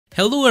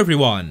Hello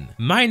everyone,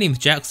 my name's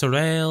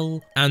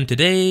Czarwolf, and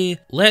today,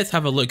 let's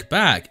have a look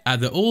back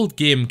at the old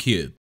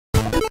GameCube.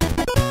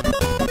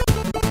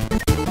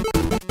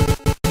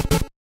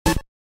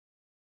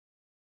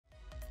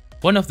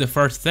 One of the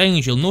first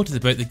things you'll notice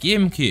about the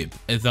GameCube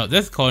is that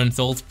this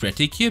console's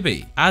pretty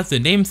cubey, as the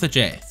name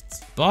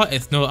suggests, but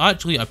it's not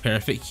actually a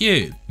perfect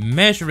cube.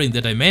 Measuring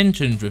the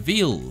dimensions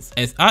reveals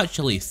it's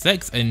actually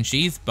 6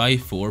 inches by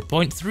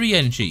 4.3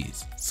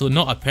 inches, so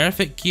not a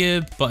perfect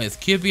cube, but it's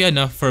cubey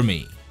enough for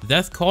me.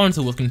 This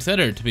console was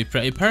considered to be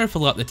pretty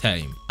powerful at the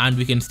time, and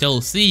we can still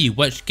see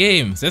which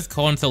games this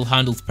console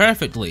handles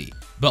perfectly,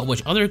 but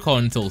which other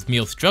consoles may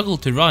have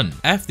struggled to run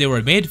if they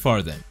were made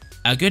for them.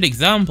 A good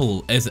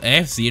example is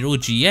F-Zero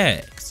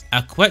GX,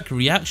 a quick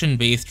reaction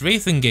based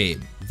racing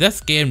game. This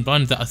game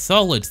runs at a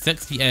solid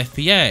 60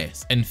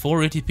 FPS in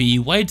 480p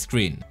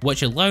widescreen,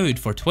 which allowed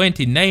for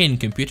 29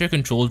 computer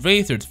controlled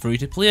racers for you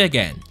to play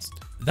against.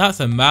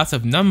 That's a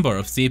massive number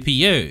of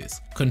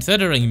CPUs,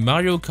 considering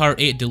Mario Kart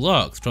 8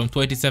 Deluxe from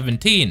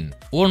 2017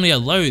 only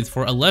allows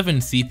for 11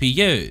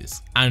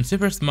 CPUs, and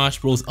Super Smash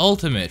Bros.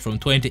 Ultimate from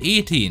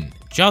 2018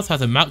 just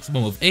has a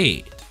maximum of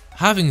 8.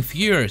 Having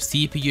fewer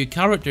CPU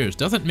characters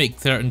doesn't make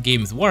certain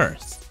games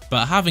worse,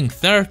 but having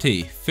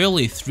 30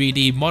 fully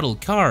 3D model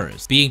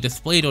cars being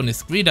displayed on the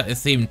screen at the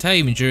same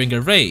time during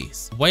a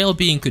race, while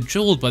being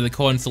controlled by the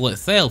console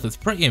itself, is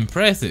pretty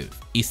impressive,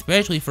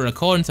 especially for a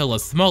console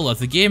as small as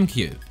the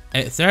GameCube.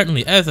 It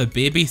certainly is a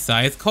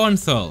baby-sized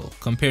console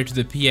compared to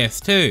the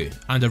PS2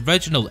 and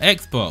original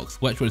Xbox,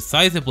 which was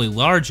sizably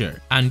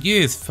larger and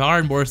used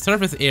far more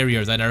surface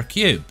area than our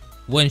cube.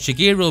 When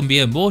Shigeru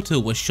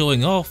Miyamoto was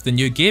showing off the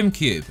new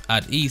GameCube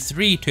at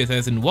E3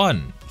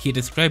 2001, he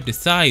described the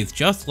size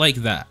just like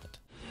that.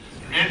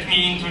 Let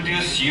me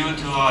introduce you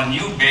to our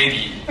new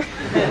baby.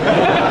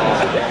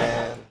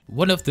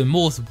 One of the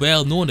most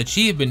well-known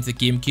achievements the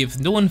GameCube's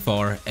known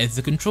for is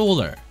the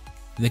controller.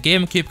 The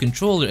GameCube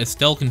controller is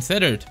still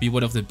considered to be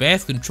one of the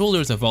best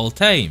controllers of all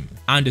time,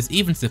 and is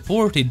even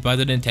supported by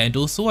the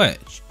Nintendo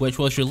Switch, which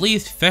was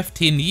released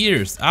 15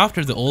 years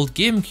after the old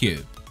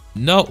GameCube.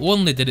 Not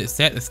only did it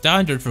set the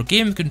standard for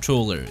game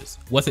controllers,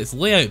 with its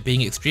layout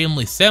being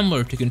extremely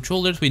similar to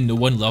controllers we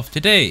know and love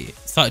today,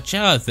 such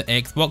as the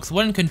Xbox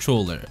One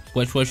controller,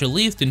 which was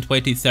released in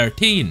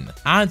 2013,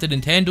 and the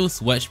Nintendo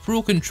Switch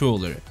Pro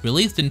controller,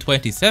 released in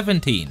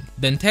 2017.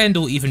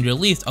 Nintendo even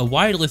released a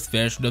wireless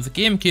version of the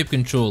GameCube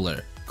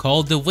controller,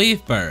 called the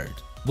Wavebird,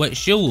 which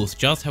shows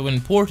just how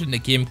important the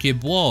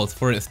GameCube was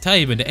for its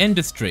time in the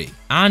industry,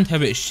 and how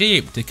it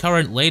shaped the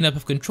current lineup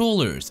of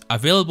controllers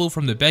available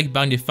from the big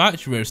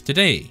manufacturers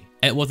today.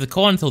 It was a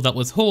console that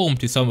was home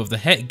to some of the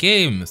hit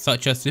games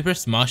such as Super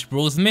Smash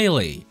Bros.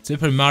 Melee,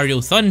 Super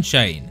Mario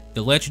Sunshine,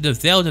 The Legend of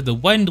Zelda: The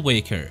Wind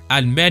Waker,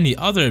 and many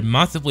other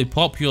massively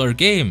popular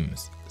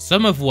games,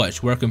 some of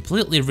which were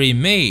completely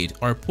remade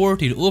or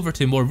ported over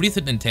to more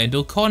recent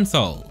Nintendo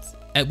consoles.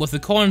 It was a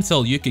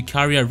console you could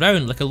carry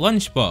around like a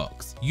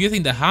lunchbox,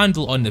 using the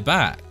handle on the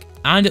back,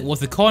 and it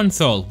was a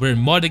console where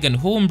modding and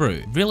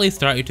homebrew really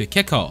started to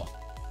kick off.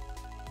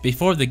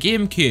 Before the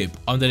GameCube,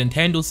 on the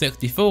Nintendo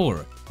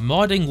 64,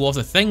 modding was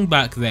a thing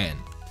back then,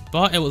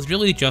 but it was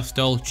really just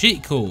all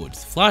cheat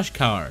codes,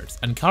 flashcards,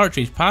 and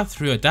cartridge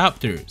pass-through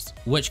adapters,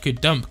 which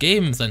could dump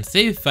games and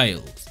save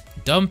files.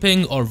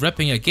 Dumping or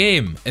ripping a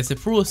game is the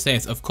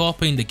process of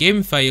copying the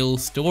game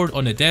files stored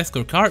on a disk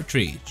or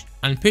cartridge,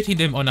 and putting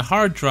them on a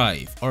hard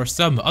drive or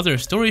some other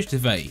storage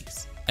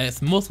device.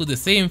 It's mostly the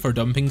same for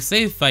dumping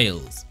save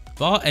files,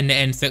 but in the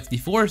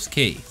N64's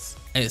case,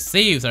 its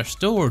saves are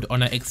stored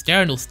on an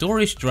external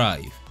storage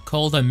drive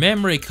called a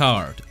memory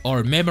card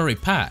or memory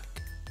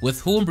pack.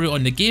 With Homebrew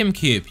on the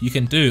GameCube, you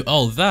can do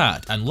all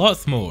that and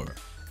lots more.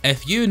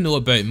 If you know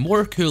about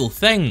more cool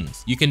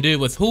things you can do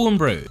with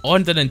Homebrew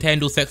on the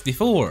Nintendo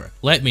 64,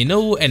 let me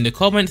know in the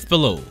comments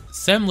below.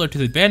 Similar to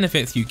the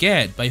benefits you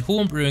get by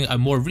homebrewing a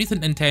more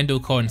recent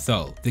Nintendo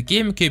console, the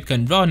GameCube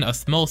can run a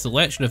small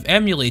selection of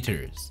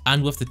emulators,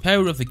 and with the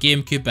power of the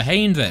GameCube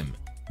behind them,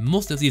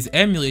 most of these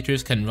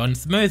emulators can run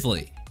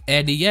smoothly.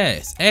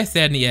 NES,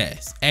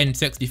 SNES,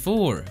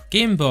 N64,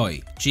 Game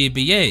Boy,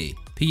 GBA,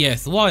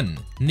 PS1,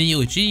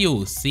 Neo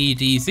Geo,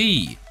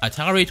 CDZ,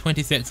 Atari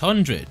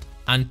 2600,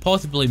 and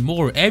possibly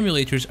more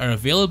emulators are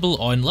available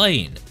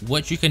online,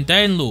 which you can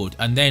download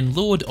and then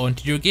load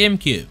onto your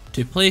GameCube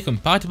to play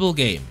compatible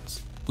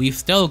games. We've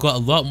still got a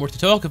lot more to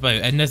talk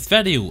about in this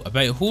video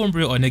about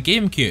Homebrew on the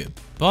GameCube,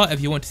 but if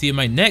you want to see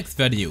my next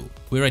video,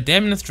 where I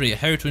demonstrate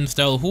how to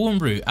install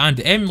Homebrew and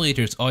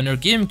emulators on your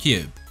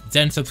GameCube,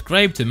 then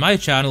subscribe to my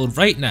channel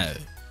right now.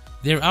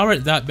 There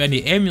aren't that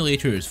many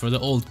emulators for the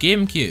old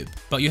GameCube,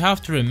 but you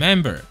have to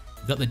remember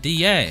that the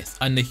DS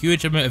and the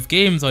huge amount of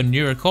games on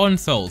newer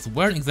consoles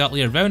weren't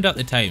exactly around at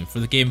the time for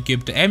the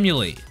GameCube to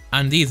emulate,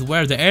 and these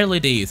were the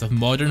early days of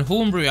modern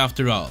homebrew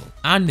after all,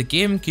 and the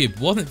GameCube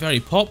wasn't very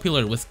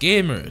popular with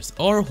gamers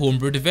or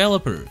homebrew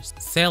developers,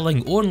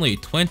 selling only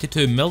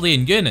 22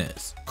 million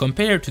units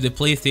compared to the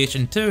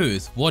PlayStation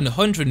 2's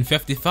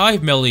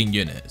 155 million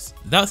units.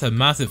 That's a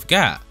massive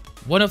gap.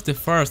 One of the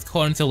first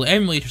console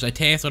emulators I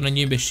test on a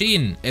new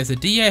machine is a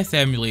DS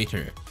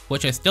emulator,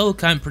 which I still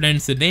can't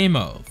pronounce the name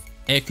of.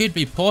 It could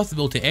be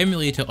possible to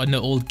emulate it on the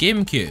old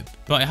GameCube,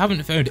 but I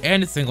haven't found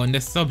anything on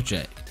this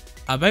subject.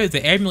 About the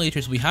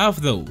emulators we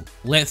have though,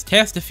 let's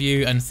test a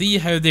few and see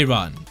how they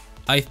run.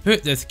 I've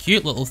put this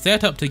cute little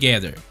setup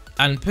together,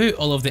 and put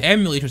all of the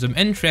emulators I'm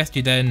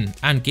interested in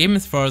and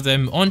games for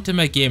them onto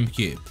my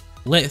GameCube.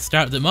 Let's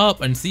start them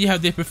up and see how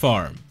they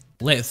perform.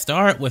 Let's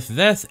start with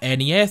this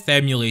NES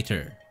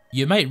emulator.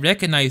 You might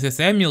recognize this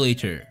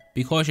emulator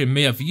because you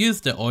may have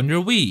used it on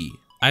your Wii.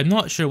 I'm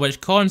not sure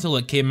which console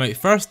it came out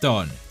first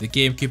on, the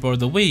GameCube or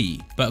the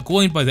Wii, but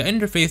going by the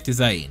interface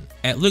design,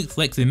 it looks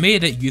like they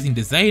made it using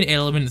design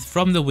elements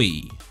from the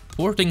Wii.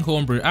 Porting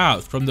Homebrew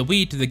apps from the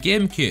Wii to the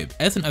GameCube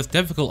isn't as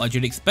difficult as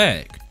you'd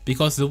expect,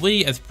 because the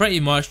Wii is pretty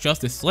much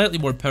just a slightly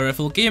more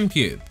powerful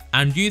GameCube,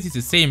 and uses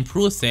the same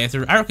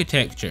processor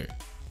architecture.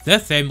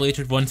 This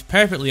emulator runs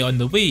perfectly on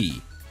the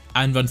Wii,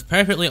 and runs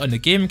perfectly on the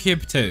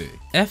GameCube too.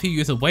 If you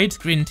use a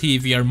widescreen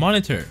TV or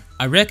monitor,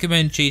 I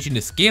recommend changing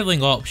the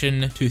scaling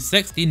option to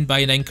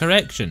 16:9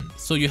 correction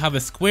so you have a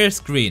square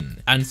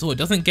screen and so it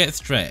doesn't get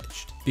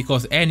stretched,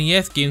 because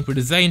NES games were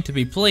designed to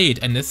be played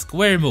in this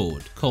square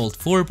mode called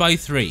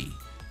 4:3.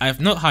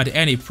 I've not had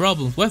any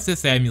problems with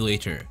this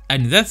emulator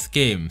in this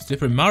game,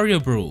 Super Mario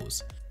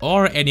Bros,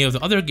 or any of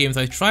the other games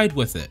I've tried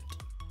with it.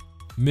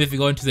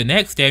 Moving on to the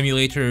next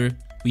emulator,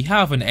 we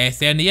have an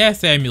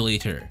SNES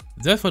emulator.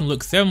 This one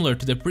looks similar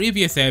to the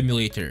previous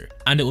emulator,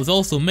 and it was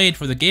also made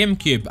for the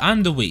GameCube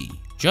and the Wii.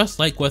 Just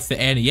like with the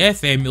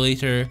NES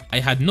emulator,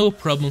 I had no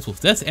problems with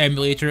this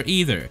emulator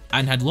either,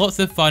 and had lots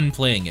of fun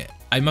playing it.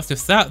 I must have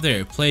sat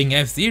there playing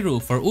F-Zero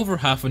for over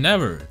half an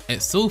hour.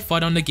 It's so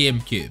fun on the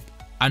GameCube,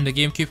 and the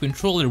GameCube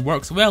controller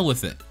works well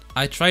with it.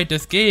 I tried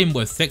this game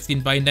with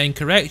 16:9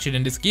 correction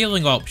and the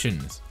scaling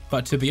options,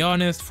 but to be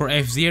honest, for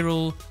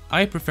F-Zero,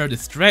 I prefer the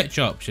stretch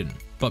option.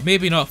 But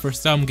maybe not for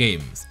some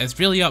games, it's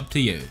really up to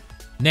you.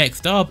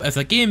 Next up is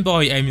a Game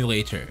Boy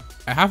emulator.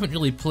 I haven't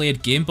really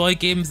played Game Boy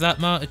games that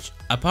much,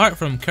 apart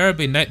from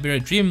Kirby Nightmare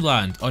Dream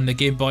Land on the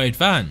Game Boy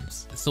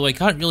Advance, so I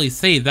can't really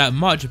say that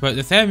much about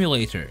this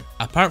emulator,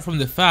 apart from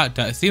the fact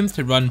that it seems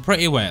to run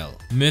pretty well.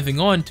 Moving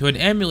on to an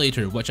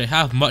emulator which I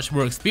have much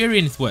more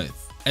experience with,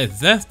 is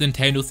this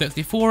Nintendo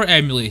 64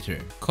 emulator,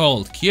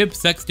 called Cube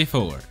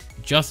 64.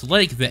 Just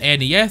like the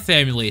NES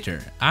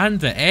emulator and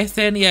the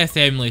SNES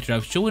emulator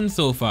I've shown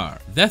so far,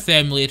 this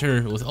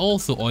emulator was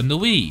also on the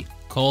Wii,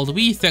 called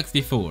Wii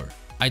 64.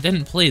 I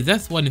didn't play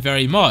this one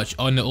very much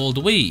on the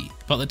old Wii,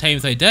 but the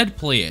times I did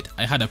play it,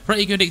 I had a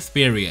pretty good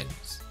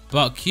experience.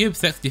 But Cube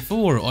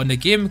 64 on the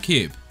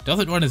GameCube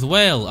doesn't run as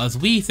well as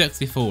Wii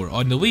 64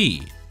 on the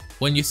Wii.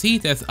 When you see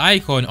this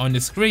icon on the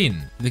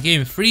screen, the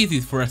game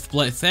freezes for a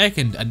split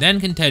second and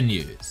then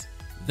continues.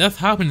 This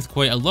happens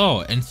quite a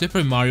lot in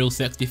Super Mario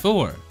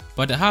 64.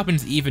 But it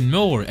happens even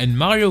more in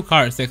Mario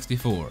Kart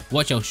 64,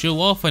 which I'll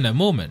show off in a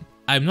moment.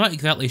 I'm not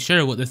exactly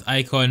sure what this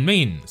icon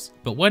means,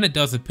 but when it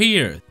does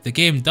appear, the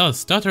game does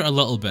stutter a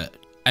little bit.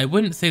 I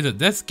wouldn't say that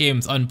this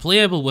game's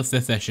unplayable with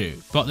this issue,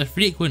 but the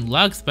frequent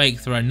lag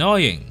spikes are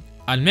annoying,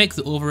 and makes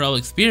the overall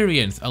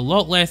experience a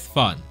lot less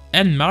fun.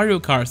 In Mario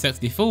Kart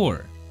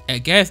 64,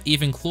 it gets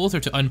even closer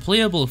to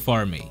unplayable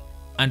for me,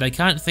 and I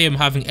can't say I'm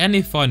having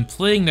any fun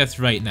playing this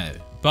right now.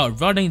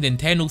 But running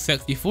Nintendo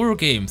 64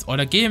 games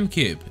on a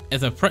GameCube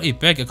is a pretty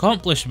big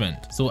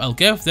accomplishment, so I'll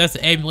give this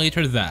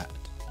emulator that.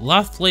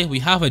 Lastly, we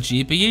have a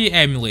GBA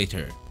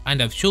emulator, and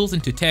I've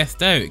chosen to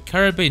test out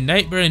Kirby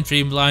Nightmare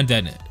Dream Land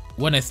in it.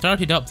 When I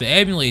started up the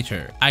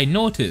emulator, I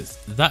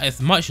noticed that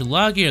it's much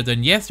laggier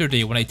than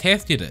yesterday when I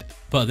tested it,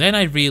 but then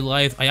I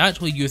realised I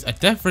actually used a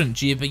different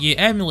GBA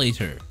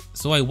emulator.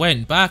 So I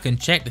went back and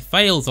checked the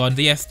files on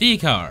the SD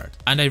card,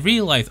 and I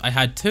realised I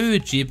had two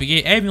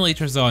GBA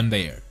emulators on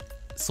there.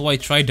 So I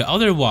tried the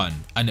other one,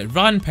 and it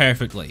ran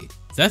perfectly.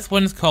 This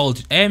one's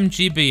called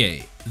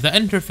MGBA. The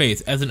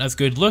interface isn't as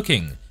good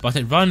looking, but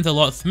it runs a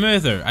lot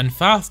smoother and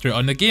faster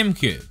on the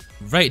GameCube.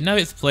 Right now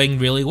it's playing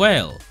really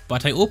well,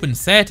 but I opened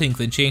settings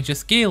and changed the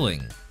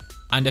scaling.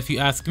 And if you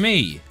ask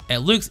me, it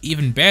looks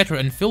even better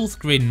in full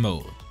screen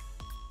mode.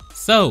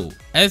 So,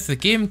 is the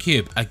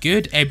GameCube a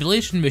good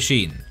emulation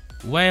machine?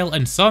 Well,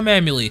 in some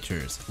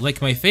emulators,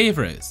 like my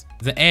favourites,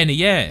 the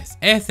NES,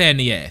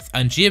 SNES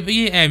and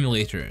GBA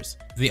emulators,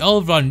 they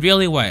all run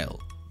really well,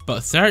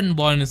 but certain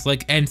ones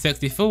like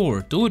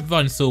N64 don't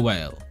run so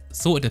well,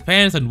 so it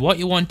depends on what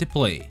you want to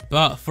play.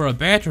 But for a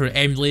better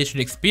emulation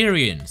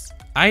experience,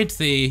 I'd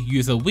say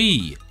use a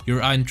Wii,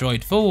 your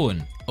Android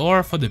phone,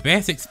 or for the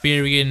best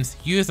experience,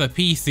 use a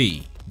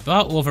PC.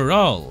 But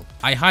overall,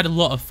 I had a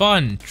lot of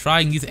fun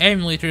trying these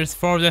emulators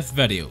for this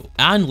video.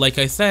 And like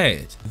I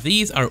said,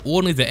 these are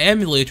only the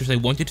emulators I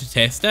wanted to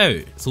test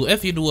out. So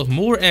if you know of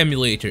more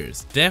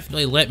emulators,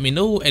 definitely let me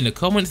know in the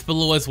comments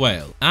below as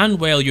well. And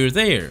while you're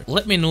there,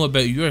 let me know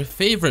about your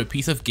favourite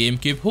piece of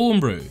GameCube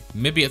homebrew.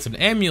 Maybe it's an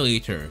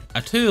emulator,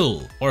 a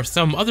tool, or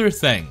some other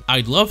thing.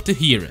 I'd love to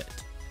hear it.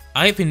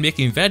 I've been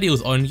making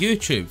videos on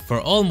YouTube for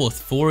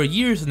almost 4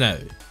 years now,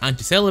 and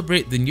to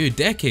celebrate the new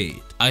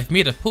decade, I've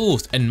made a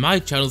post in my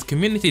channel's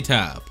community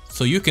tab,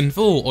 so you can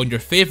vote on your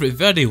favorite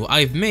video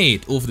I've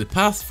made over the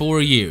past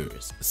 4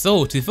 years.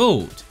 So to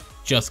vote,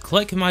 just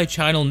click my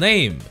channel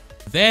name,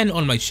 then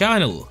on my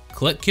channel,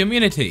 click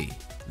community,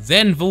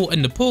 then vote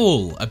in the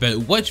poll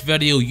about which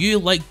video you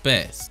like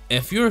best.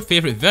 If your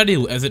favorite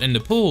video isn't in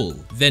the poll,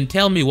 then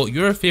tell me what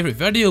your favorite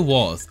video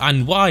was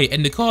and why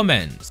in the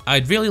comments.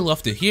 I'd really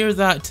love to hear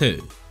that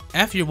too.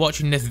 If you're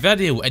watching this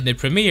video in the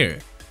premiere,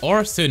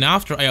 or soon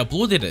after I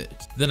uploaded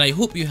it, then I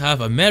hope you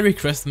have a Merry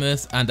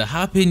Christmas and a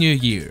Happy New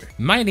Year.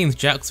 My name's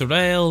Jack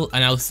Sorrell,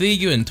 and I'll see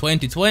you in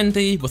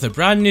 2020 with a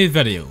brand new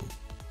video.